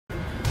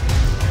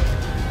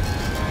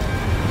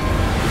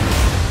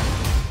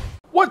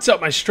What's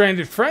up, my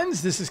stranded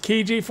friends? This is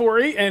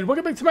KJ48, and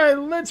welcome back to my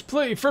Let's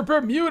Play for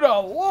Bermuda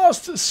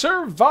Lost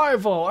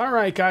Survival.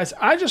 Alright, guys,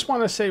 I just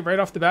want to say right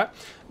off the bat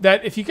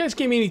that if you guys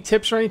gave me any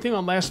tips or anything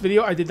on last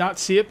video, I did not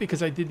see it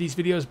because I did these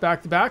videos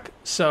back to back,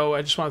 so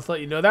I just wanted to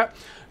let you know that.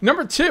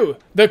 Number two,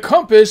 the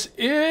compass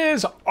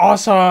is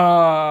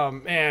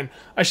awesome! Man,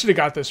 I should have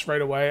got this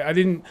right away. I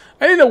didn't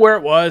know where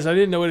it was. I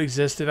didn't know it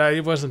existed. I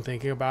wasn't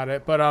thinking about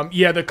it, but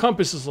yeah, the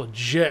compass is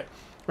legit.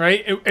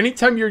 Right?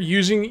 Anytime you're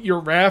using your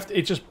raft,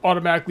 it just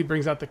automatically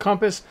brings out the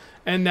compass,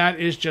 and that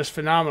is just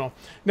phenomenal.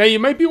 Now, you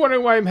might be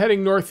wondering why I'm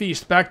heading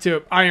northeast back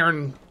to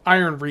Iron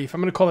Reef. I'm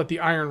going to call it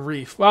the Iron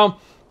Reef. Well,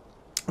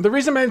 the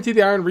reason I'm heading to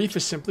the Iron Reef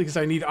is simply because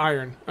I need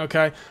iron,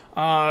 okay?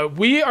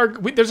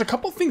 There's a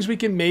couple things we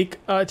can make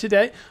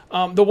today.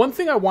 The one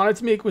thing I wanted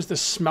to make was the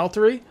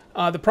smeltery.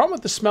 The problem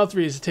with the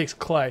smeltery is it takes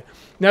clay.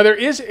 Now, there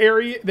is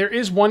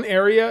one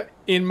area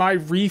in my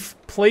reef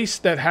place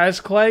that has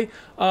clay.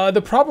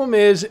 The problem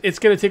is it's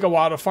going to take a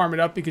while to farm it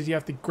up because you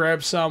have to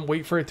grab some,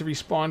 wait for it to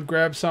respawn,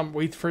 grab some,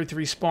 wait for it to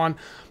respawn.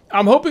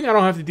 I'm hoping I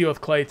don't have to deal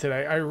with clay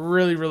today. I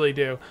really, really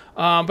do.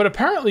 But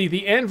apparently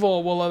the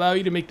anvil will allow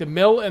you to make the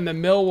mill, and the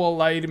mill will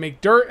allow you to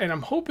make dirt, and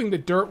I'm hoping the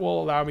dirt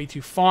will allow me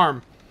to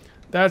farm.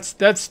 That's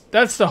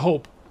the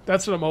hope.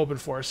 That's what I'm hoping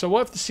for. So we'll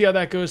have to see how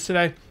that goes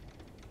today.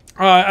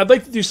 I'd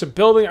like to do some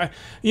building.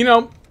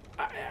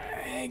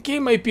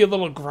 Game might be a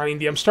little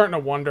grindy. I'm starting to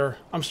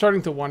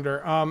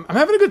wonder. I'm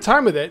having a good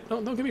time with it.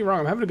 Don't get me wrong.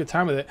 I'm having a good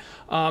time with it.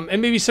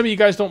 And maybe some of you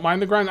guys don't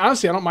mind the grind.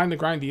 Honestly, I don't mind the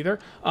grind either.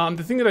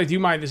 The thing that I do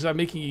mind is I'm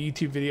making a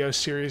YouTube video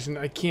series, and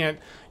I can't,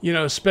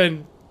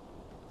 spend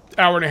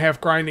hour and a half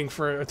grinding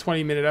for a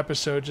 20-minute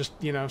episode. Just,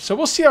 so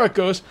we'll see how it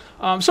goes.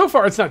 So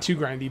far, it's not too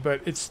grindy,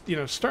 but it's,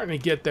 starting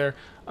to get there.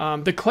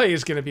 The clay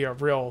is going to be a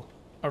real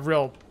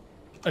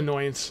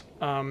annoyance.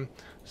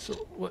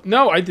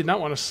 No, I did not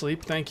want to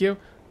sleep. Thank you.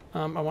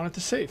 I wanted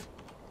to save.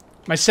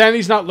 My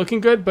sanity's not looking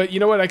good, but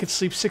you know what? I could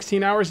sleep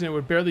 16 hours and it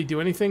would barely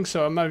do anything,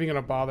 so I'm not even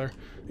going to bother.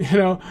 I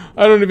don't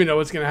even know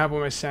what's going to happen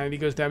when my sanity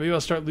goes down. Maybe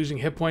I'll start losing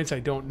hit points. I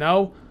don't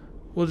know.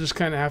 We'll just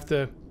kind of have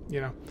to,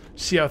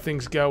 see how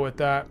things go with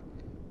that.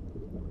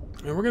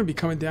 And we're going to be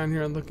coming down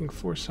here and looking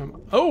for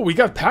some... Oh, we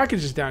got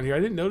packages down here. I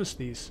didn't notice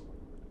these.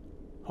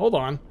 Hold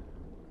on.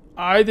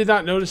 I did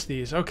not notice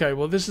these. Okay,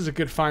 well, this is a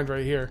good find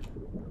right here.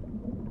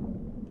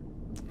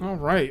 All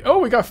right. Oh,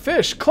 we got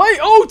fish. Clay.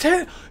 Oh,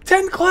 10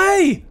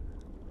 clay.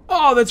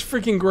 Oh, that's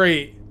freaking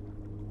great.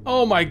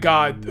 Oh, my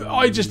God. Oh,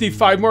 I just need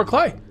 5 more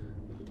clay.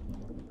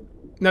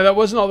 Now, that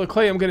wasn't all the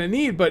clay I'm going to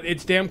need, but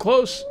it's damn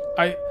close.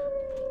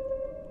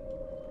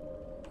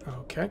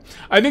 Okay.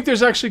 I think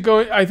there's actually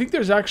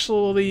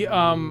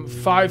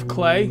 5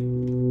 clay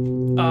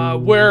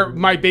where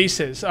my base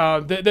is.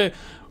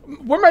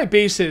 Where my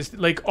base is,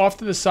 like, off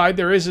to the side,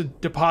 there is a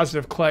deposit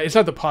of clay. It's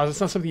not a deposit.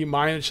 It's not something you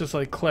mine. It's just,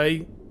 like,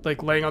 clay,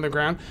 like, laying on the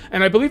ground.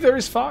 And I believe there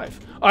is 5.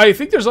 I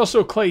think there's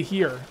also clay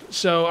here.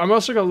 So I'm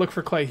also going to look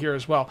for clay here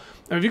as well.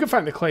 And if you can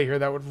find the clay here,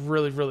 that would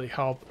really, really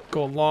help.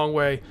 Go a long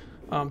way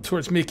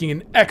towards making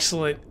an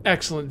excellent,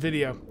 excellent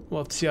video.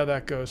 We'll have to see how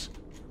that goes.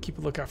 Keep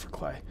a lookout for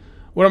clay.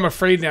 What I'm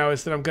afraid now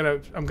is that I'm gonna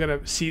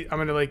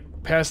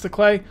like pass the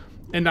clay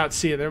and not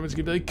see it. Everyone's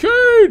gonna be like,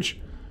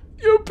 Cage,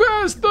 you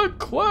passed the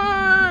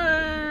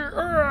clay!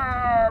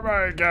 Oh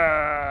my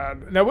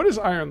God! Now, what does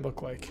iron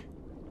look like?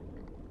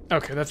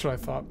 Okay, that's what I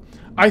thought.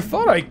 I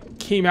thought I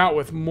came out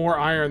with more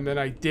iron than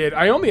I did.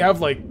 I only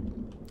have I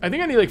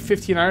think I need like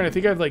 15 iron. I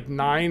think I have like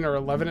 9 or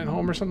 11 at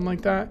home or something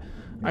like that.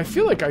 I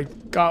feel like I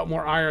got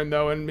more iron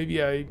though, and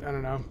maybe I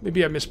don't know.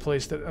 Maybe I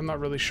misplaced it. I'm not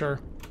really sure.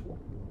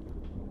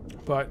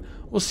 But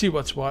we'll see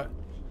what's what.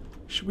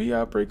 Should we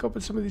break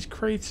open some of these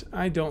crates?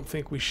 I don't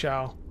think we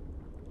shall.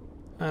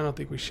 I don't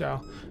think we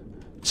shall.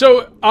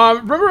 So,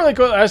 remember like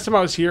last time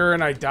I was here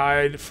and I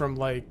died from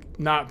like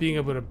not being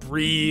able to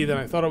breathe and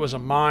I thought it was a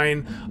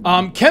mine.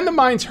 Can the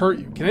mines hurt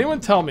you? Can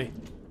anyone tell me?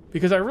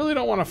 Because I really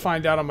don't want to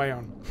find out on my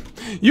own.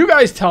 You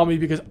guys tell me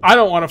because I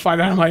don't want to find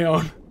out on my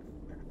own.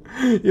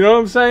 You know what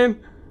I'm saying?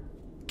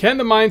 Can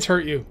the mines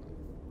hurt you?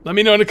 Let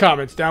me know in the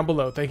comments down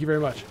below. Thank you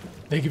very much.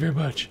 Thank you very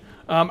much.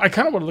 I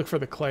kind of want to look for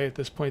the clay at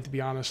this point, to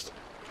be honest.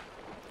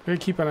 I'm going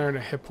to keep an eye on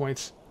the hit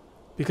points.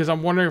 Because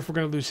I'm wondering if we're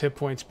going to lose hit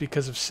points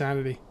because of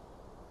sanity.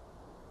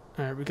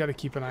 Alright, we got to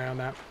keep an eye on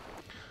that.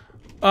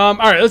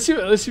 Alright, let's see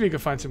if we can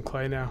find some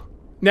clay now.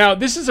 Now,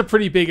 this is a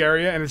pretty big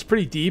area, and it's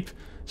pretty deep.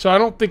 So I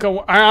don't think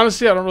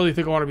honestly, I don't really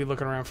think I want to be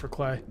looking around for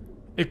clay.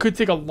 It could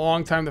take a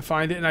long time to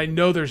find it, and I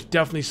know there's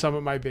definitely some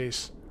at my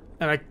base.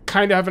 And I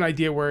kind of have an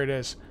idea where it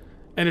is.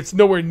 And it's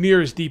nowhere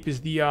near as deep as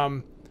the,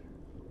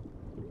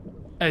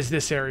 as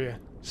this area.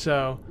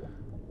 So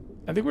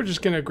I think we're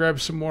just gonna grab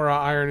some more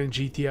iron and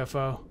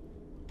GTFO.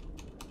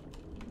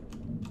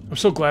 I'm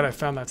so glad I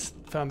found that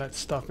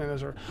stuff,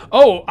 man.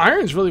 Oh,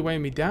 iron's really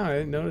weighing me down. I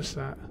didn't notice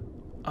that.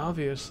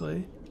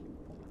 Obviously,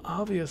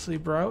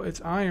 bro, it's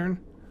iron.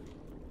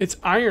 It's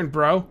iron,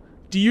 bro.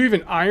 Do you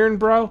even iron,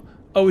 bro?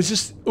 Oh,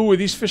 are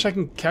these fish I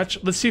can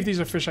catch? Let's see if these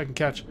are fish I can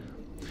catch.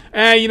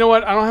 You know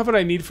what? I don't have what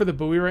I need for the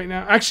buoy right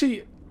now.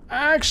 Actually,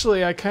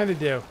 I kind of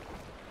do.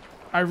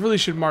 I really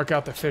should mark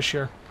out the fish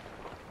here.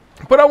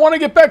 But I want to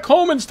get back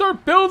home and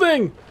start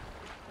building.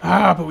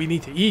 Ah, but we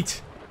need to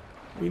eat.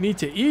 We need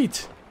to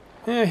eat.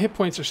 Hit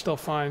points are still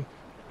fine.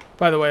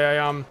 By the way,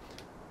 I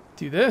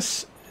do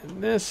this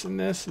and this and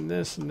this and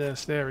this and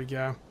this. There we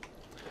go.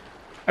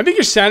 I think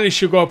your sanity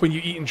should go up when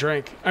you eat and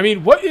drink. I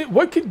mean,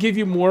 what could give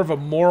you more of a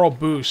moral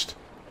boost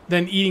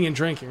than eating and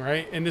drinking,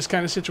 right? In this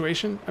kind of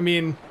situation. I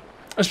mean,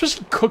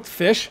 especially cooked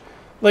fish.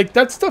 Like,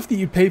 that's stuff that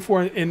you pay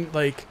for in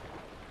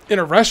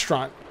a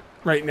restaurant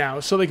right now.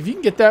 So like if you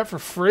can get that for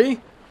free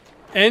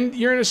and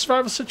you're in a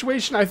survival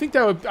situation, I think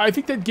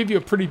that'd give you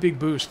a pretty big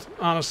boost,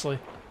 honestly.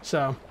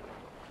 So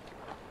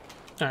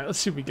alright, let's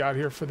see what we got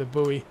here for the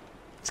buoy.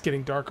 It's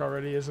getting dark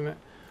already, isn't it?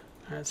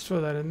 Alright, let's throw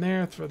that in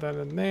there, throw that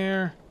in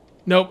there.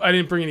 Nope, I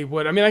didn't bring any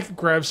wood. I mean, I could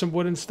grab some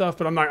wood and stuff,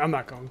 but I'm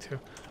not going to.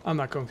 I'm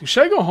not going to.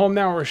 Should I go home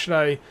now, or should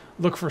I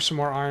look for some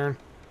more iron?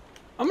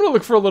 I'm going to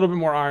look for a little bit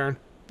more iron.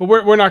 But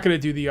we're not going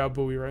to do the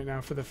buoy right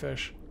now for the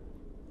fish.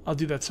 I'll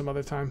do that some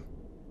other time.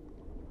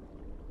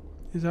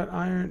 Is that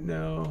iron?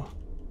 No.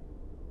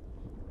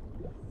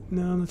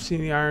 No, I'm not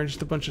seeing any iron.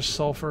 Just a bunch of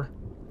sulfur.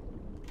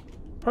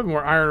 Probably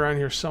more iron around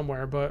here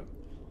somewhere, but...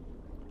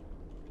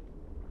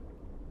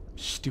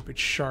 Stupid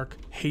shark.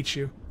 Hate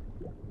you.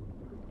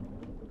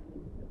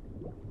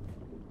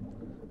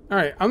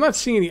 Alright, I'm not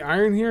seeing any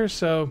iron here,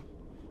 so...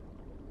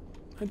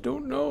 I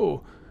don't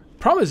know.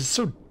 Problem is, it's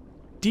so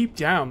deep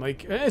down.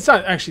 Like, it's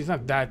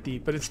not that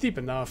deep, but it's deep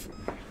enough.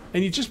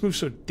 And you just move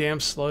so damn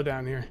slow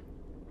down here.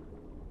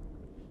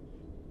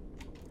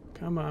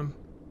 Come on.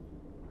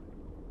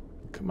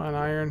 Come on,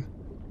 iron.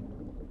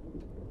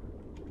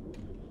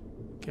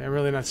 Okay, I'm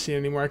really not seeing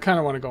anymore. I kind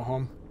of want to go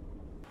home.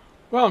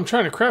 Well, I'm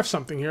trying to craft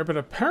something here, but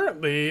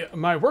apparently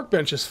my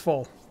workbench is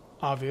full,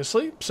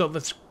 obviously. So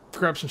let's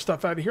grab some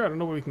stuff out of here. I don't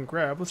know what we can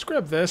grab. Let's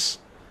grab this.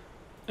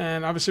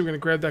 And obviously we're going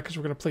to grab that because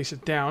we're going to place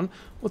it down.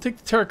 We'll take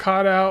the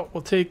terracotta out.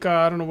 We'll take,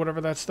 I don't know,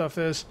 whatever that stuff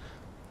is.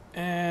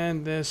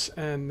 And this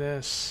and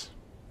this.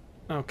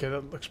 Okay,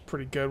 that looks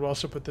pretty good. We'll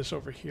also put this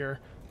over here.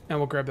 And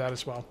we'll grab that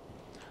as well.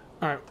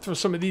 Alright, throw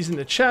some of these in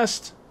the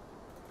chest.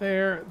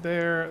 There,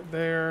 there,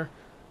 there,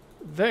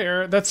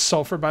 there. That's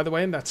sulfur, by the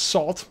way, and that's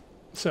salt.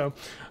 So,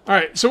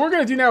 alright, so what we're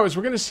going to do now is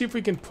we're going to see if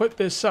we can put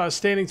this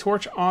standing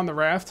torch on the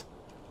raft.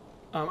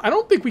 I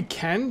don't think we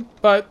can,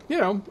 but, you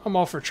know, I'm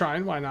all for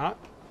trying. Why not?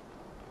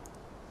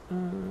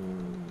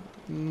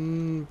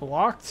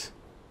 Blocked?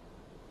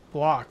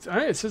 Blocked.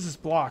 Alright, it says it's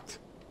blocked.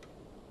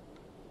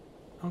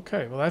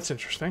 Okay, well that's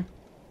interesting.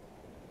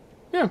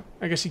 Yeah,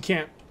 I guess you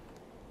can't.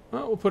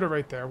 Well, we'll put it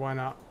right there. Why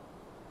not?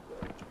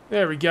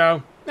 There we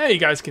go. Now you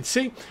guys can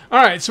see.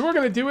 Alright, so what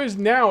we're going to do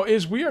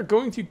is we are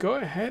going to go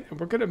ahead and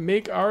we're going to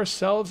make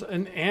ourselves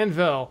an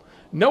anvil.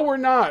 No, we're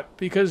not,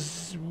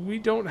 because we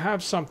don't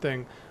have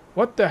something.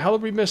 What the hell are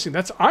we missing?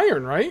 That's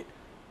iron, right?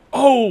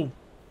 Oh!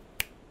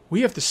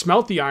 We have to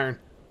smelt the iron.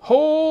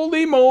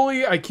 Holy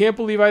moly, I can't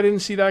believe I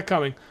didn't see that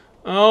coming.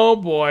 Oh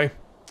boy.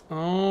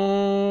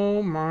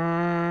 Oh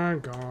my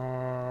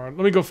god.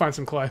 Let me go find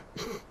some clay.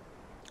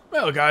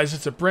 Well guys,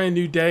 it's a brand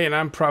new day and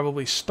I'm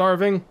probably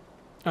starving.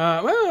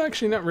 Well,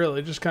 actually not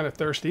really, just kind of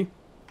thirsty.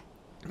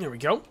 There we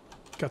go.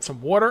 Got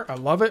some water, I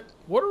love it.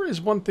 Water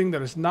is one thing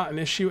that is not an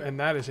issue, and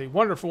that is a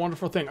wonderful,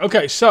 wonderful thing.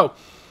 Okay, so,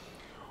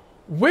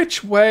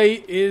 which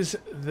way is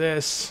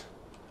this?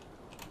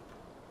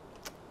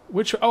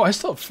 Oh, I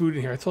still have food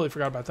in here, I totally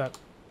forgot about that.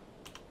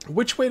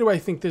 Which way do I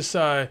think this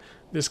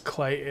this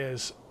clay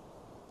is?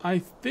 I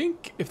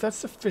think if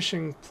that's the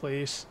fishing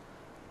place,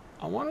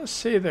 I want to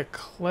say the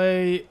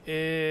clay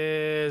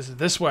is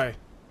this way.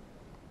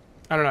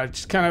 I don't know, I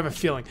just kind of have a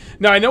feeling.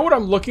 Now, I know what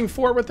I'm looking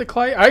for with the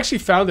clay. I actually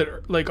found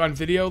it like on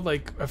video,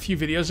 like a few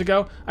videos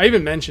ago. I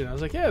even mentioned, I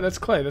was like, yeah, that's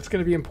clay. That's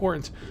going to be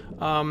important.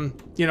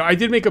 You know, I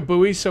did make a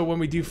buoy, so when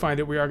we do find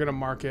it, we are going to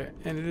mark it.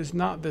 And it is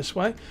not this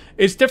way.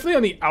 It's definitely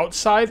on the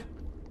outside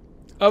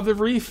of the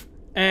reef.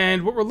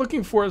 And what we're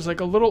looking for is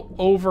like a little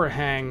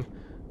overhang,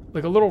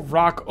 like a little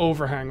rock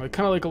overhang, like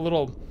kind of like a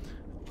little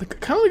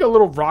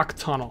rock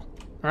tunnel,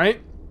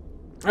 right?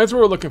 That's what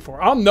we're looking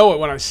for. I'll know it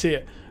when I see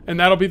it, and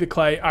that'll be the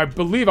clay. I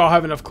believe I'll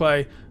have enough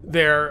clay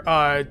there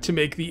to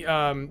make the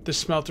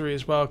smeltery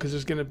as well, because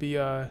there's gonna be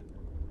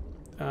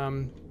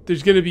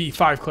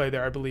 5 clay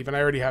there, I believe, and I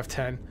already have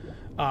 10.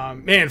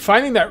 Man,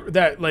 finding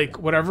that like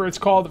whatever it's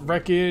called,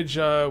 wreckage,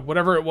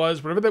 whatever it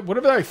was, whatever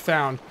that I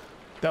found.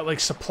 That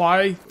like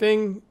supply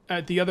thing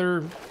at the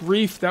other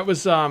reef, that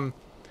was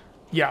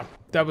yeah,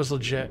 that was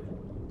legit.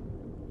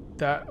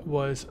 That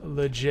was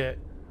legit.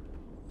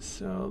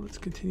 So let's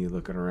continue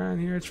looking around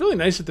here. It's really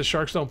nice that the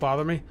sharks don't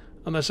bother me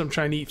unless I'm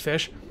trying to eat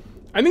fish.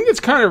 I think it's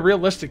kind of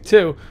realistic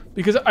too,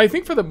 because I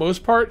think for the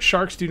most part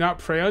sharks do not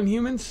prey on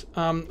humans.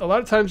 A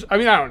lot of times, I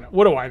mean, I don't know.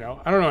 What do I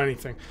know? I don't know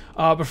anything.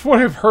 But from what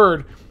I've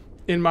heard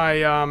in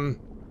my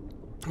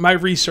my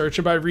research,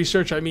 and by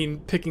research I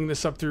mean picking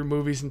this up through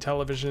movies and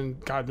television,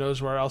 God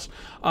knows where else,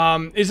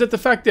 is that the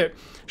fact that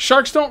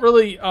sharks don't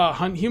really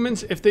hunt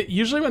humans. If they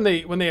usually when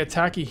they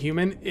attack a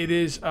human, it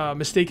is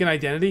mistaken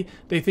identity.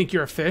 They think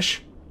you're a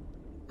fish,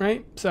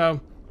 right?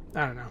 So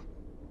I don't know.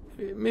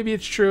 Maybe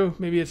it's true.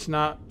 Maybe it's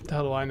not. The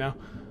hell do I know?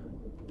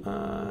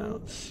 I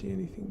don't see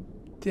anything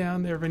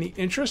down there of any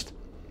interest.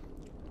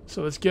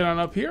 So let's get on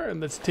up here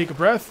and let's take a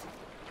breath.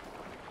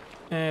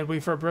 And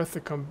wait for our breath to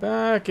come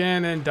back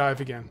and then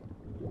dive again.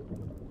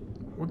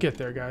 We'll get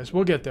there, guys.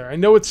 We'll get there. I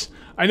know it's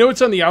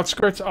on the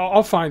outskirts.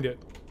 I'll find it.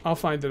 I'll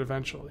find it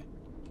eventually.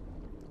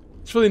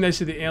 It's really nice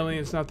of the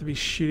aliens not to be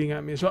shooting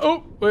at me as well.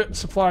 Oh, wait,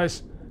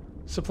 supplies.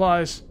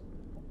 Supplies.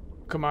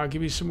 Come on,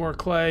 give me some more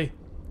clay.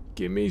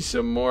 Give me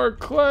some more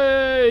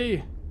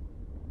clay.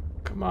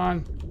 Come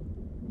on.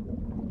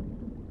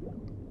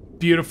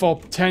 Beautiful.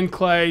 10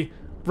 clay.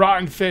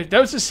 Rotten fish. That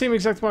was the same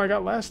exact one I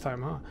got last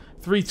time, huh?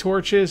 3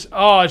 torches.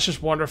 Oh, it's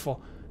just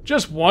wonderful.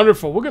 Just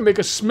wonderful. We're going to make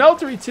a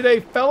smeltery today,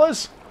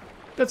 fellas.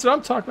 That's what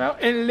I'm talking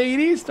about. And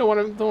ladies. Don't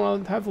want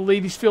to have the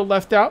ladies feel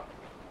left out.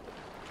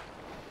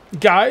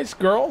 Guys,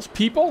 girls,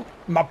 people.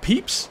 My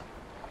peeps.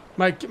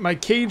 My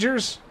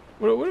cagers.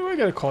 What do I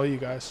got to call you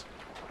guys?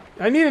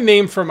 I need a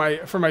name for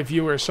my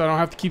viewers so I don't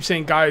have to keep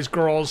saying guys,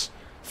 girls,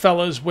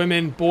 fellas,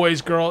 women,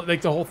 boys, girls,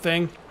 like the whole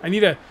thing. I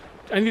need a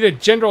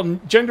gender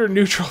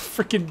neutral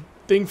freaking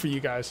thing for you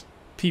guys.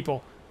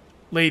 People,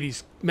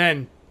 ladies,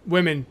 men,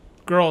 women,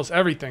 girls,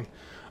 everything.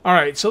 All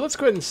right, so let's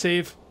go ahead and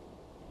save.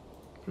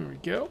 There we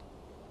go.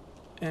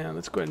 And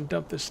let's go ahead and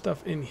dump this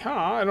stuff in here.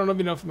 I don't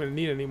even know if I'm going to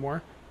need it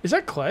anymore. Is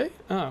that clay?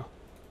 Oh.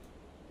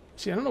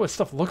 See, I don't know what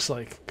stuff looks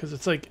like because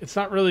it's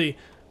not really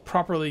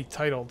properly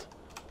titled.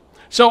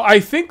 So I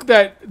think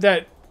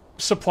that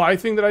supply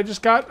thing that I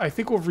just got, I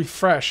think will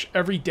refresh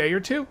every day or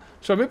two.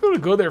 So I might be able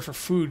to go there for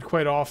food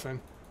quite often,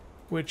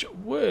 which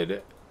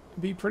would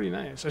be pretty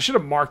nice. I should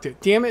have marked it.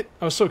 Damn it.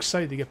 I was so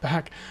excited to get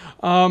back.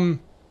 No,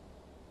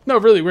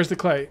 really, where's the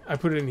clay? I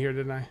put it in here,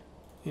 didn't I?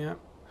 Yeah.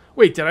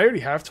 Wait, did I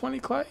already have 20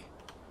 clay?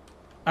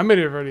 I might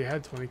have already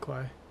had 20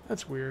 clay.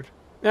 That's weird.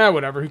 Yeah,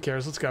 whatever. Who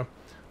cares? Let's go.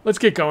 Let's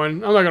get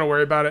going. I'm not going to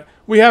worry about it.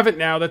 We have it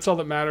now. That's all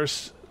that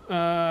matters.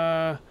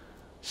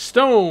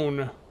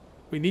 Stone.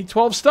 We need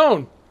 12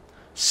 stone.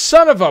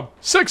 Son of a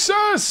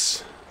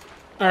success!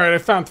 Alright, I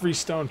found 3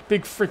 stone.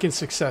 Big freaking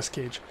success,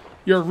 Cage.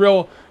 You're a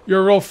real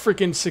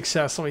freaking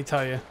success, let me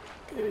tell you.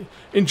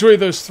 Enjoy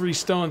those 3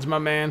 stones, my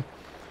man.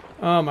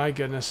 Oh my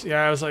goodness.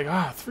 Yeah, I was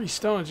like, 3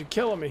 stones, you're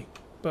killing me.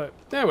 But,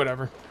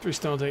 whatever. 3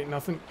 stones ain't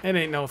nothing. It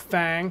ain't no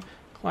thing.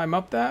 Climb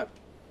up that.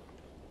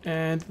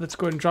 And let's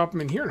go ahead and drop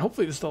them in here. And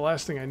hopefully this is the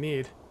last thing I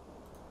need.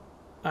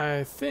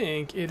 I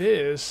think it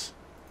is.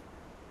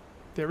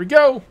 There we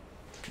go.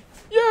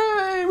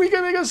 Yay! We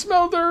can make a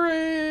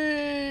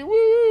smeltery!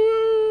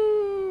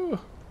 Woo!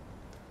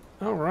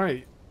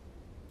 Alright.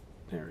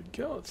 There we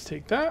go. Let's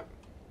take that.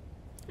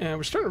 And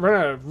we're starting to run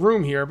out of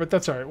room here, but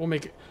that's alright. We'll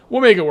make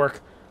it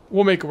work.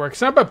 We'll make it work.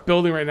 It's not about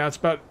building right now. It's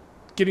about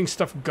getting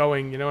stuff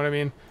going. You know what I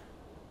mean?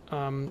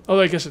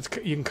 Although I guess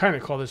you can kind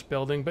of call this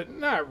building, but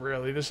not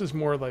really. This is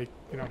more like,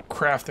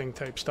 crafting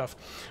type stuff.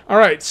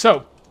 Alright,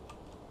 so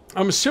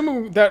I'm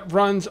assuming that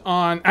runs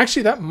on...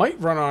 Actually, that might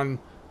run on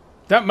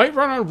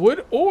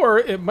wood, or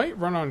it might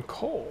run on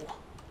coal.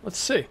 Let's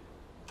see.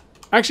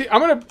 Actually,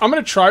 I'm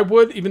gonna try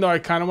wood, even though I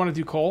kind of want to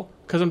do coal,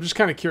 because I'm just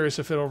kind of curious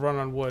if it'll run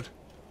on wood.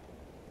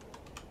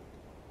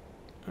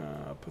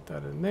 Put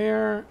that in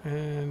there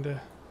and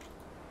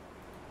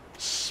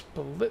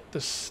split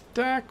the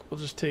stack. We'll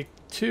just take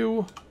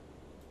 2.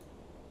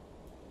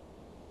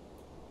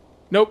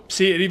 Nope.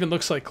 See, it even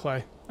looks like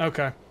clay.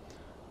 Okay.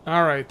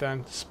 All right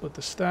then. Split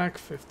the stack.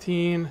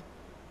 15.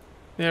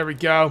 There we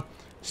go.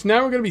 So now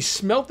we're going to be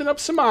smelting up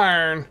some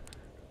iron.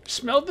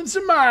 Smelting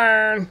some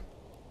iron.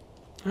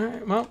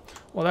 Alright, well,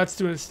 while that's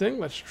doing its thing,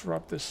 let's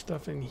drop this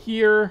stuff in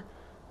here.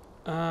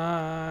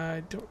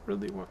 I don't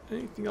really want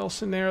anything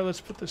else in there.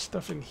 Let's put this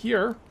stuff in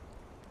here.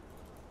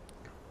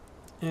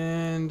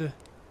 And...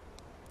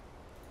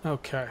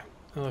 Okay,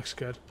 that looks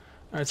good.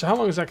 Alright, so how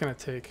long is that going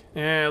to take?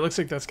 Yeah, it looks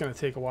like that's going to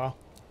take a while.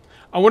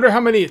 I wonder how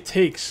many it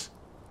takes,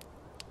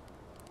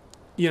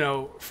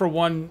 for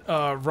one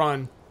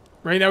run.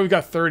 Right now we've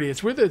got 30.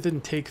 It's weird that it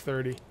didn't take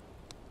 30.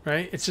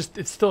 Right? It's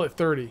still at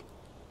 30.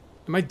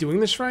 Am I doing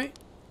this right?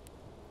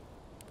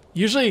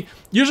 Usually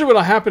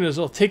what'll happen is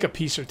it'll take a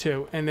piece or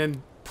two and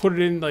then put it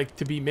in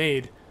to be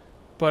made.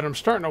 But I'm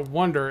starting to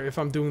wonder if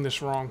I'm doing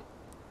this wrong.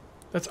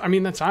 That's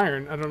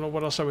iron. I don't know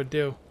what else I would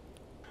do.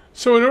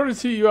 So in order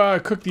to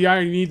cook the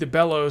iron, you need the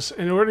bellows.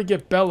 And in order to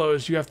get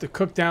bellows, you have to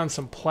cook down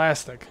some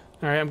plastic.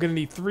 Alright, I'm going to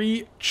need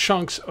 3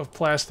 chunks of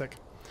plastic.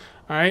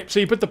 Alright,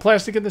 so you put the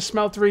plastic in the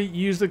smeltery,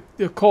 you use the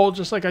coal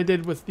just like I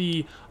did with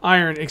the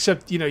iron,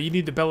 except, you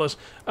need the bellows.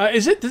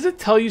 Does it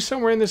tell you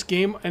somewhere in this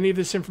game any of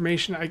this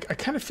information? I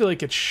kind of feel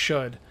like it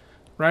should,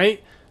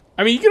 right?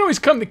 I mean, you can always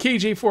come to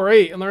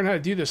KJ48 and learn how to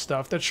do this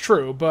stuff. That's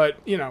true, but,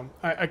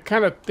 I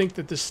kind of think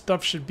that this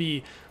stuff should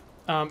be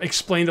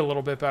explained a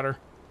little bit better.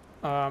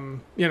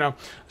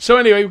 So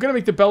anyway, we're going to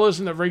make the bellows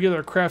in the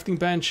regular crafting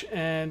bench,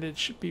 and it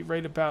should be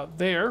right about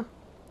there.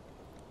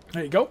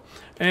 There you go.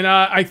 And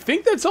I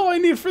think that's all I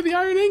need for the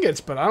iron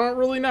ingots, but I don't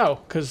really know,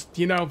 because,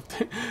 there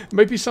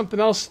might be something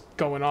else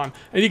going on.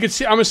 And you can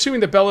see, I'm assuming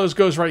the bellows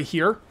goes right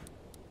here.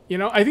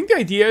 I think the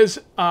idea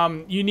is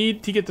you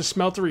need to get the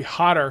smeltery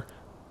hotter.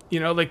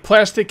 Like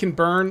plastic can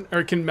burn, or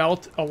it can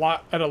melt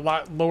at a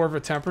lot lower of a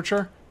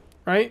temperature.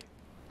 right?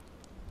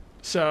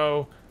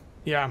 So,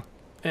 yeah.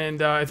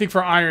 And I think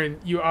for iron,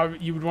 you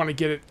would want to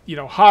get it, you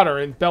know, hotter.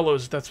 And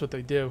bellows, that's what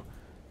they do.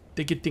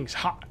 They get things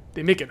hot.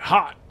 They make it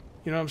hot.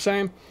 You know what I'm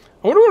saying?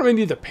 I wonder what I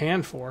need the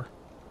pan for.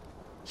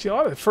 See, a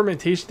lot of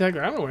fermentation tech,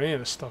 I don't know what any of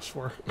this stuff's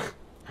for.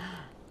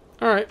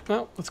 Alright,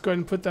 well, let's go ahead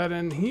and put that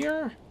in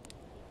here.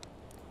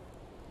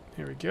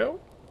 Here we go.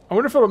 I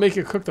wonder if it'll make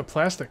it cook the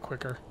plastic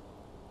quicker.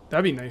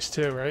 That'd be nice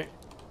too, right?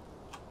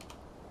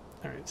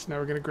 Alright, so now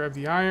we're going to grab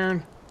the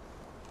iron.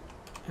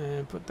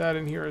 And put that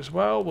in here as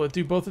well. Will it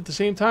do both at the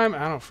same time?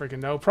 I don't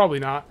freaking know. Probably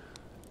not.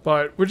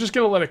 But we're just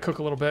going to let it cook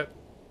a little bit.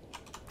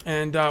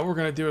 And what we're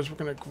going to do is we're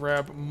going to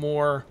grab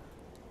more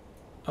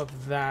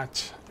of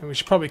that. And we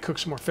should probably cook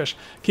some more fish.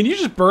 Can you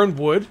just burn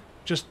wood?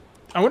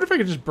 I wonder if I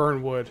could just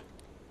burn wood.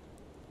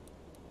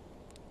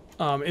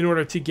 In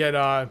order to get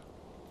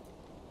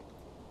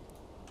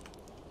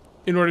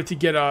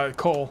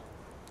coal.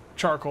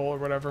 Charcoal or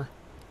whatever.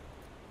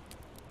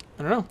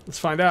 I don't know. Let's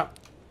find out.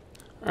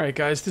 Alright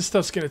guys, this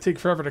stuff's going to take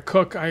forever to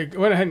cook. I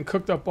went ahead and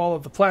cooked up all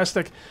of the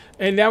plastic.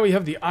 And now we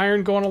have the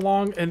iron going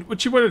along. And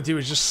what you want to do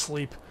is just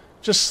sleep.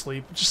 Just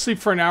sleep. Just sleep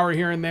for an hour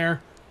here and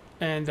there.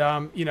 And,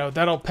 you know,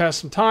 that'll pass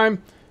some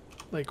time.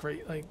 Like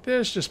right like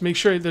this. Just make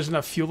sure there's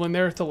enough fuel in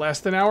there to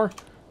last an hour.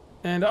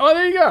 And, oh,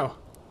 there you go.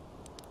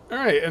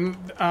 Alright,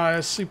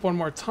 and sleep one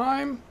more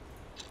time.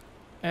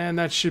 And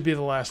that should be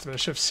the last of it. I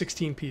should have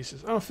 16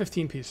 pieces. Oh,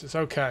 15 pieces.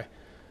 Okay.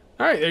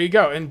 Alright, there you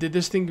go. And did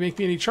this thing make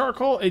me any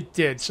charcoal? It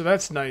did, so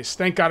that's nice.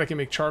 Thank God I can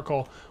make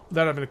charcoal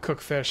without having to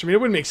cook fish. I mean, it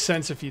wouldn't make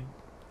sense if you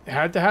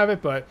had to have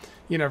it, but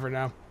you never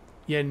know.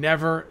 You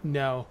never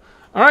know.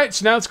 Alright,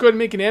 so now let's go ahead and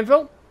make an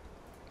anvil.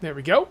 There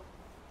we go.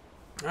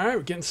 Alright,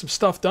 we're getting some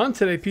stuff done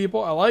today,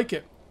 people. I like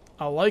it.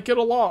 I like it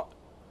a lot.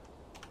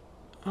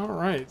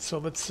 Alright, so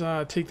let's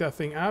take that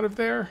thing out of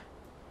there.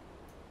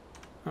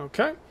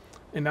 Okay.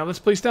 And now let's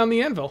place down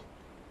the anvil.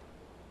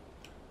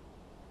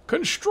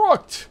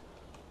 Construct!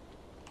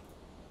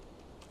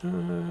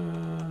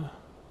 Yeah,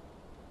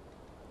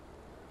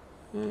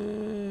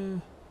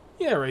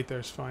 right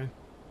there's fine.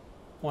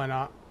 Why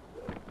not?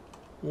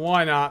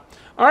 Why not?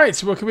 Alright,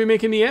 so what can we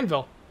make in the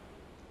anvil?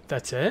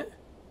 That's it?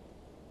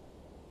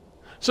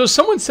 So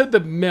someone said the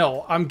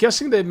mill. I'm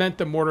guessing they meant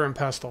the mortar and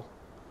pestle.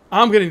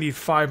 I'm going to need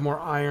 5 more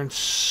iron.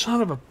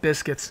 Son of a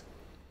biscuits.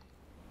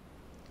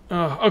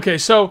 Okay,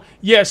 so,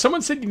 yeah,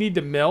 someone said you need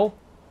the mill.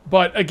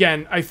 But,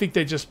 again, I think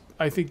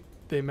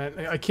they meant...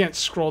 I can't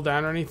scroll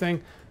down or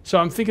anything. So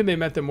I'm thinking they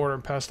meant the mortar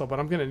and pestle, but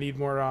I'm going to need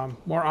more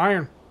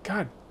iron.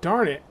 God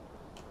darn it.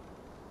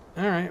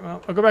 Alright,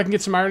 well, I'll go back and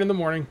get some iron in the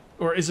morning.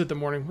 Or is it the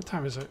morning? What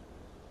time is it?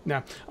 No,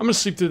 I'm going to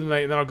sleep through the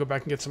night, and then I'll go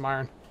back and get some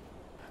iron.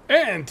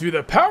 And through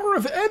the power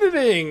of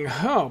editing.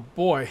 Oh,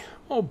 boy.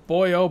 Oh,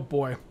 boy, oh,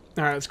 boy.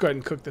 Alright, let's go ahead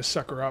and cook this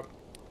sucker up.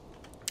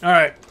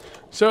 Alright,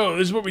 so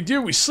this is what we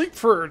do. We sleep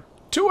for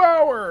 2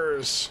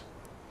 hours.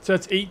 So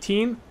that's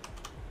 18.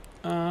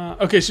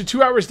 Okay, so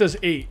 2 hours does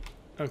 8.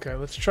 Okay,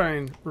 let's try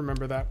and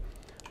remember that.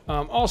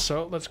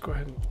 Also, let's go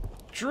ahead and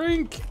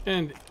drink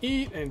and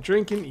eat and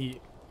drink and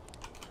eat.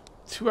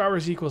 2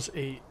 hours equals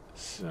 8.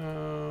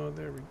 So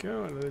there we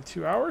go. Another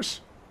 2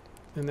 hours.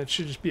 And that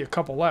should just be a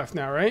couple left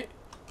now, right?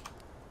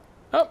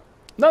 Oh,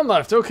 none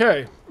left.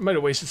 Okay. Might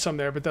have wasted some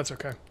there, but that's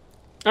okay.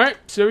 Alright,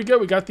 so there we go.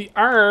 We got the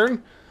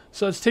iron.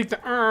 So let's take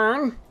the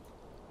iron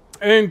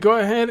and go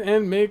ahead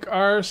and make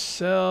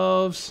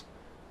ourselves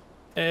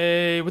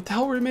a... What the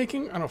hell were we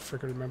making? I don't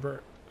freaking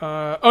remember.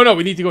 Oh, no,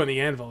 we need to go in the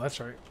anvil. That's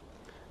right.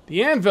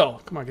 The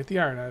anvil. Come on, get the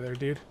iron out of there,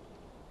 dude.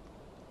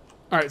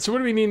 Alright, so what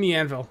do we need in the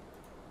anvil?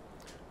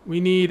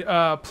 We need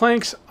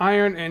planks,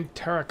 iron, and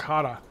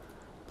terracotta.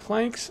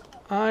 Planks,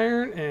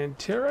 iron, and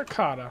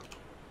terracotta.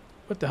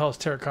 What the hell does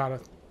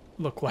terracotta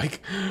look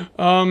like?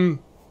 Alright,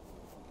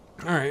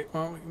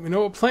 well, we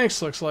know what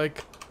planks looks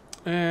like.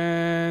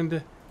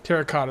 And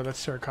terracotta.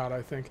 That's terracotta,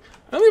 I think.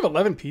 I only have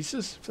 11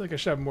 pieces. I feel like I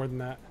should have more than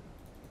that.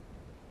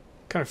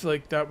 Kind of feel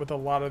like that with a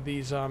lot of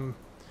these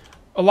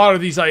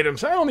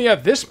items. I only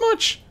have this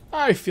much?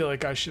 I feel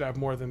like I should have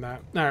more than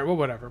that. Alright, well,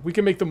 whatever. We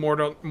can make the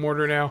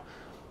mortar now.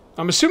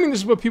 I'm assuming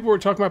this is what people were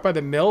talking about by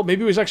the mill.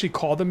 Maybe it was actually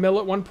called the mill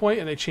at one point,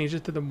 and they changed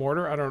it to the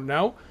mortar. I don't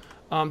know.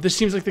 This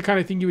seems like the kind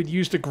of thing you would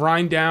use to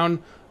grind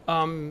down,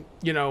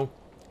 you know,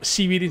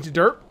 seaweed into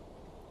dirt.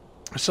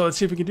 So let's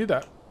see if we can do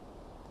that.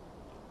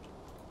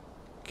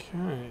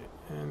 Okay,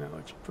 and that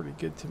looks pretty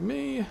good to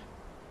me.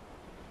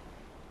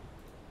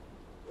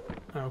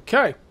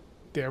 Okay,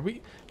 there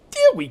we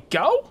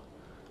go.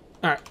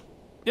 All right,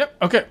 yep.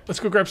 Okay, let's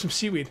go grab some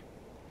seaweed.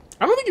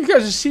 I don't think you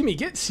guys have seen me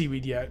get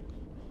seaweed yet,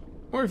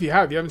 or if you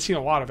have, you haven't seen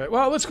a lot of it.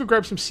 Well, let's go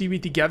grab some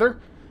seaweed together.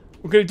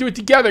 We're gonna do it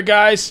together,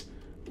 guys.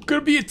 We're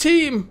gonna be a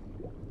team.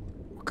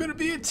 We're gonna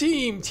be a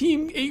team.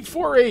 Team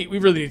 848. We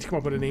really need to come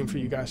up with a name for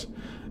you guys.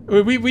 I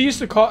used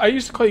to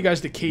call you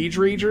guys the Cage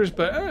Ragers,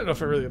 but I don't know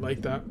if I really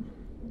like that.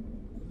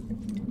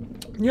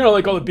 You know,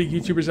 like all the big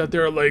YouTubers out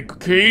there are like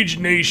Cage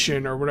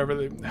Nation or whatever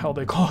the hell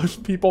they call those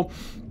people.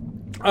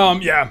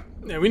 Yeah,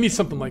 we need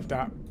something like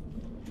that.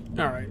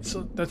 Alright,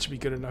 so that should be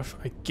good enough,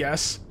 I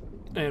guess.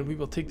 And we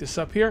will take this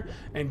up here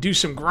and do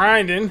some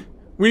grinding.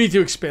 We need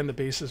to expand the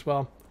base as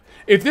well.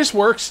 If this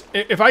works,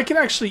 if I can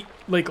actually,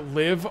 like,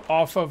 live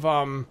off of,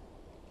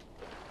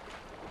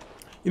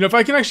 you know, if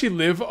I can actually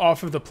live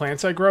off of the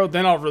plants I grow,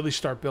 then I'll really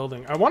start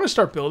building. I want to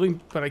start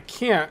building, but I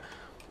can't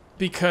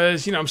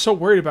because, you know, I'm so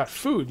worried about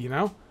food, you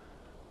know?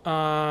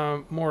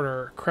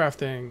 Mortar,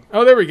 crafting.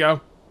 Oh, there we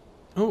go.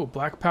 Oh,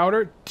 black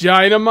powder,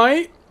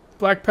 dynamite,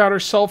 black powder,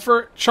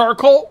 sulfur,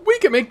 charcoal. We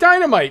can make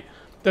dynamite.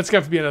 That's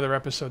going to have to be another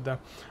episode, though.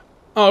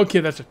 Oh, okay,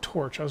 that's a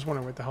torch. I was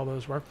wondering what the hell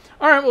those were.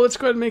 All right, well, let's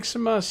go ahead and make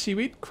some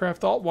seaweed.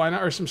 Craft all. Why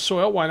not? Or some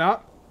soil. Why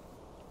not?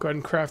 Go ahead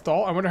and craft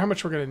all. I wonder how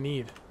much we're going to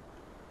need.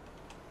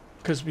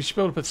 Because we should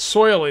be able to put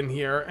soil in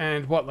here.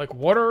 And what, like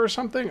water or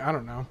something? I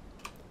don't know.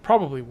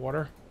 Probably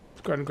water.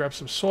 Let's go ahead and grab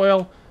some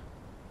soil.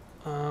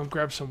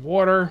 Grab some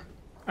water.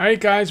 All right,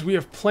 guys, we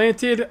have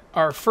planted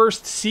our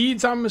first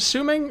seeds, I'm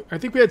assuming. I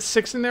think we had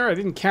 6 in there. I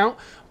didn't count.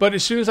 But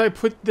as soon as I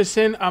put this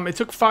in, it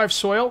took 5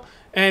 soil.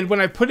 And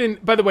when I put in,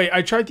 by the way,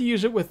 I tried to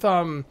use it with,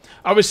 I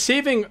was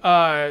saving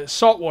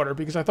salt water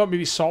because I thought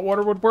maybe salt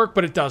water would work,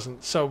 but it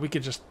doesn't. So we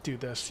could just do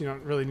this. You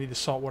don't really need the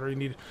salt water.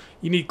 You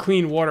need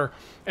clean water.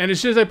 And as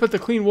soon as I put the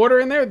clean water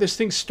in there, this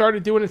thing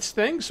started doing its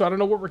thing. So I don't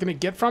know what we're going to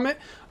get from it.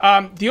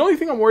 The only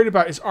thing I'm worried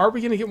about is, are we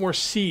going to get more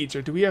seeds,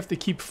 or do we have to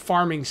keep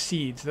farming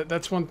seeds?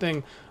 That's one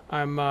thing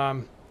I'm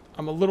a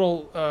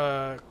little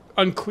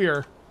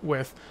unclear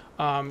with.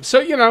 So,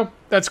 you know,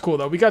 that's cool,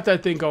 though. We got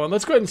that thing going.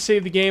 Let's go ahead and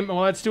save the game. And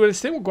while that's doing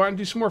its thing, we'll go out and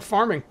do some more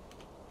farming.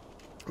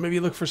 Maybe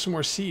look for some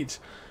more seeds.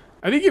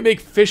 I think you make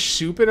fish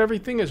soup and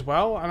everything as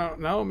well. I don't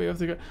know. Maybe I have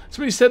to go.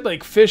 Somebody said,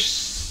 like, fish,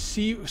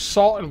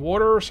 salt, and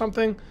water or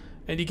something.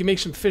 And you can make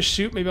some fish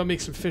soup. Maybe I'll make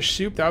some fish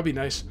soup. That would be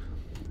nice.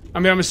 I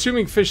mean, I'm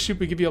assuming fish soup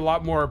would give you a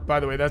lot more. By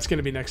the way, that's going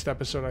to be next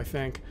episode, I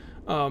think.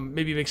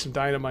 Maybe make some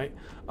dynamite.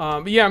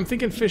 But yeah, I'm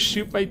thinking fish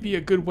soup might be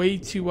a good way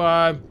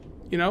to,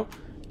 you know,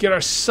 get our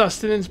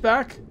sustenance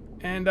back.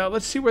 And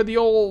let's see where the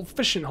old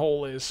fishing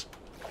hole is.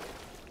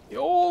 The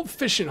old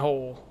fishing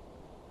hole.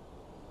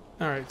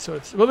 All right, so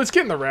it's, well, let's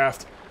get in the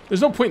raft.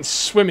 There's no point in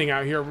swimming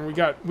out here when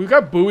we've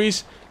got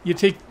buoys. You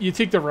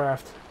take the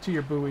raft to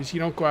your buoys. You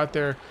don't go out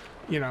there,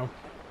 you know,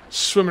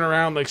 swimming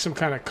around like some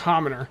kind of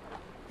commoner.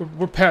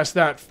 We're past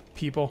that,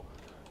 people.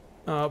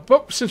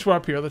 But since we're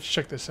up here, let's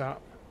check this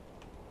out.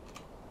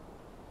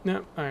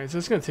 No, all right, so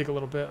it's gonna take a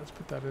little bit. Let's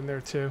put that in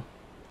there too.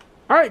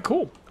 All right,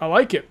 cool. I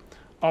like it.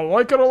 I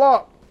like it a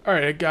lot. All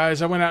right,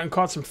 guys, I went out and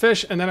caught some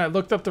fish, and then I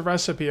looked up the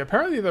recipe.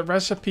 Apparently, the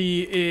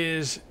recipe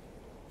is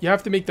you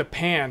have to make the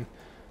pan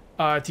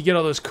to get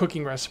all those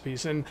cooking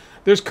recipes. And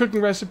there's cooking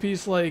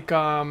recipes like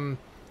you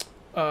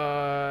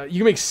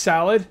can make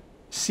salad,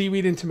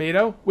 seaweed, and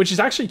tomato, which is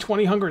actually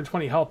 20 hunger and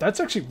 20 health.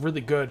 That's actually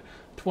really good.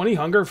 20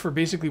 hunger for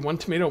basically 1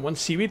 tomato and 1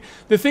 seaweed.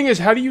 The thing is,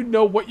 how do you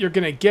know what you're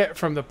going to get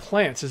from the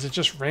plants? Is it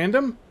just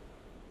random?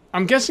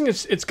 I'm guessing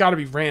it's got to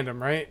be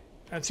random, right?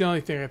 That's the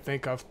only thing I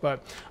think of,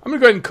 but I'm going to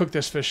go ahead and cook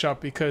this fish up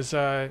because,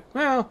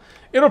 well,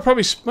 it'll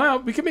probably, well,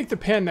 we can make the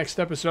pan next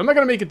episode. I'm not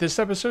going to make it this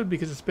episode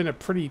because it's been a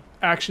pretty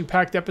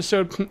action-packed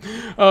episode,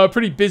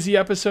 pretty busy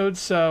episode,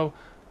 so,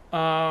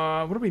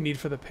 what do we need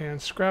for the pan?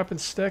 Scrap and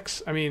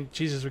sticks? I mean,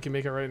 Jesus, we can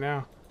make it right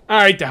now. All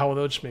right, the hell with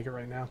it, we'll just make it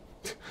right now.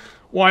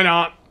 Why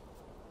not?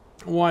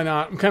 Why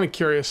not? I'm kind of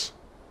curious.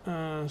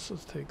 So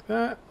let's take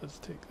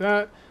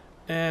that,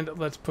 and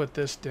let's put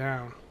this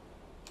down.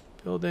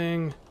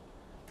 Building...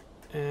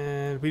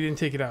 And we didn't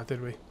take it out,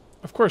 did we?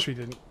 Of course we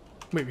didn't.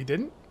 Wait, we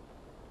didn't?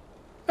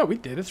 No, we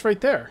did. It's right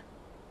there.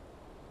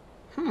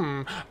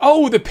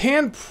 Oh, the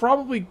pan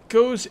probably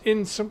goes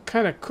in some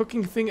kind of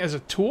cooking thing as a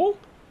tool?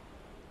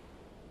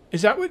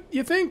 Is that what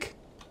you think?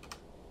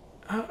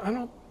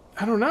 I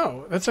don't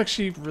know. That's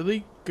actually a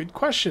really good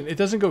question. It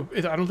doesn't go...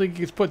 I don't think it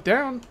gets put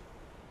down.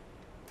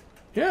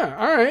 Yeah,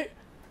 all right.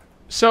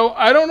 So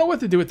I don't know what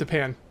to do with the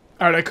pan.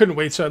 All right, I couldn't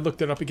wait, so I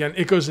looked it up again.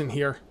 It goes in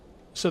here.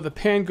 So the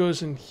pan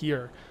goes in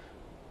here.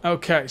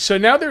 Okay, so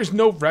now there's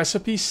no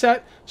recipe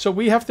set, so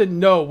we have to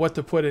know what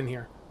to put in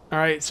here. All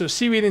right, so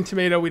seaweed and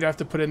tomato we'd have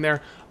to put in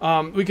there.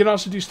 We can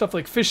also do stuff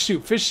like fish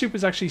soup. Fish soup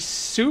is actually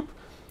soup,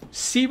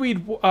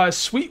 seaweed,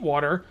 sweet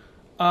water,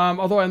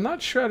 although I'm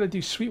not sure how to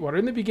do sweet water.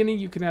 In the beginning,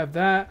 you can have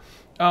that.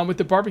 With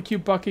the barbecue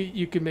bucket,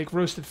 you can make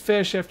roasted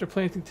fish after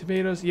planting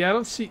tomatoes. Yeah, I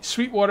don't see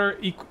sweet water.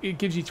 It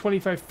gives you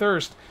 25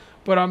 thirst,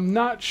 but I'm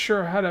not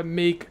sure how to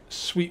make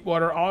sweet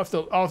water. I'll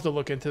have to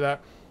look into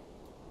that.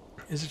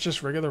 Is it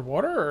just regular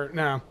water or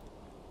no?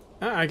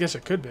 I guess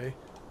it could be.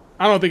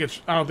 I don't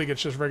think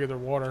it's just regular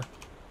water.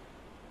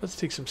 Let's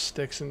take some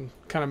sticks and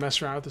kind of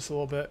mess around with this a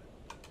little bit.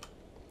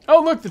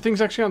 Oh, look, the thing's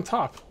actually on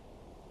top.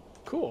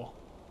 Cool.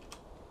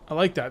 I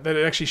like that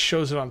it actually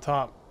shows it on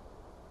top.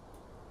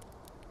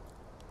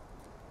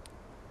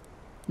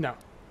 No.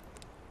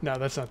 No,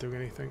 that's not doing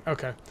anything.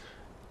 Okay.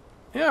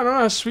 Yeah, I don't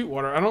know, sweet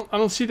water. I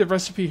don't see the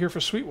recipe here for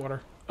sweet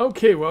water.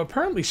 Okay, well,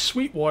 apparently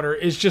sweet water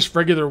is just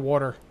regular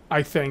water,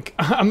 I think.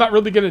 I'm not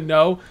really going to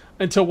know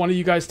until one of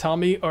you guys tell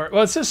me. Or,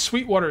 well, it says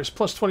sweet water is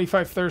plus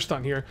 25 thirst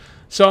on here.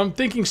 So I'm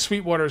thinking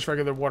sweet water is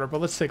regular water,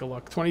 but let's take a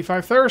look.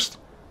 25 thirst?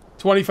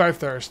 25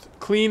 thirst.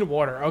 Clean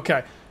water. Okay.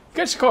 You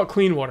guys should call it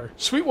clean water.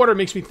 Sweet water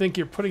makes me think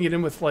you're putting it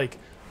in with, like,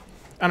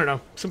 I don't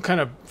know, some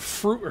kind of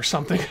fruit or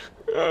something.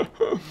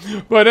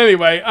 But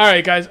anyway, all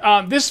right, guys.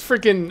 This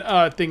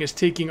freaking thing is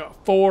taking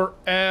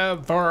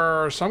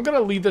forever, so I'm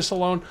gonna leave this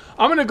alone.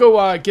 I'm gonna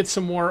go get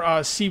some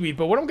more seaweed.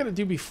 But what I'm gonna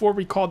do before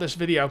we call this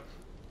video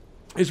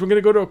is we're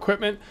gonna go to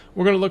equipment.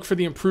 We're gonna look for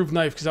the improved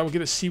knife because I will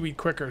get a seaweed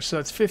quicker. So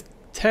that's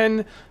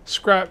 10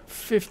 scrap,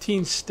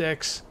 15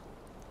 sticks,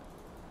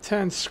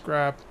 10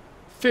 scrap,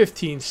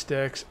 15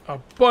 sticks, a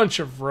bunch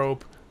of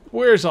rope.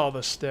 Where's all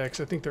the sticks?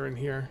 I think they're in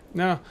here.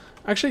 No,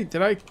 actually,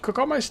 did I cook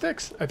all my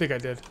sticks? I think I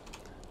did.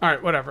 All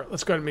right, whatever.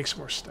 Let's go ahead and make some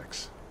more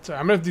sticks. So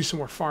I'm gonna have to do some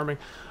more farming.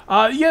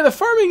 Yeah, the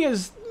farming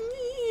is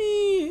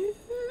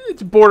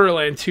it's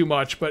borderland too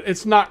much, but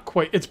it's not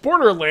quite. It's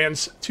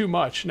borderlands too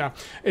much. No,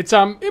 it's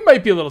it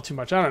might be a little too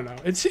much. I don't know.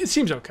 It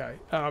seems okay.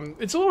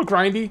 It's a little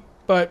grindy,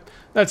 but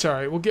that's all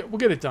right. We'll get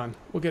it done.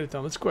 We'll get it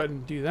done. Let's go ahead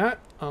and do that.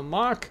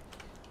 Unlock,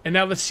 and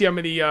now let's see how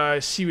many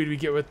seaweed we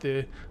get with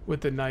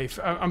the knife.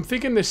 I'm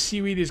thinking the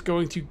seaweed is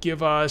going to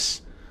give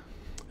us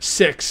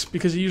 6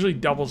 because it usually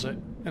doubles it,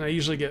 and I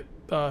usually get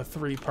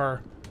 3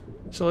 per.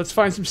 So let's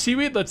find some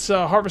seaweed. Let's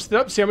harvest it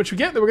up, see how much we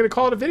get. Then we're gonna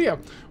call it a video.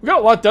 We got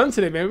a lot done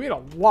today, man. We made a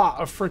lot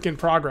of freaking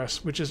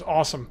progress, which is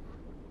awesome.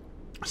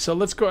 So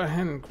let's go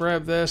ahead and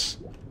grab this.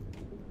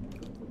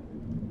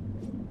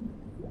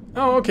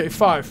 Oh, okay,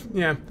 5.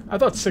 Yeah, I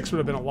thought 6 would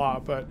have been a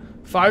lot, but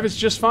 5 is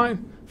just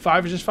fine.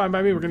 5 is just fine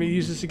by me. We're going to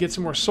use this to get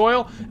some more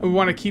soil, and we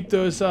want to keep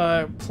those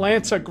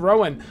plants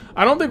growing.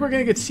 I don't think we're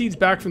going to get seeds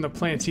back from the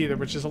plants either,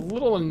 which is a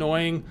little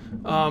annoying.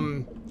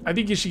 I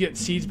think you should get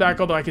seeds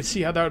back, although I could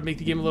see how that would make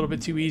the game a little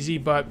bit too easy,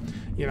 but,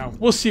 you know,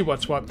 we'll see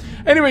what's what.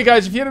 Anyway,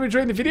 guys, if you ended up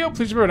enjoying the video,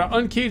 please remember to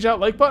uncage that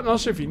like button.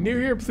 Also, if you're new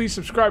here, please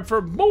subscribe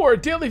for more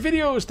daily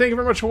videos. Thank you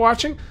very much for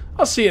watching.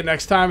 I'll see you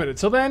next time, and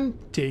until then,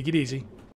 take it easy.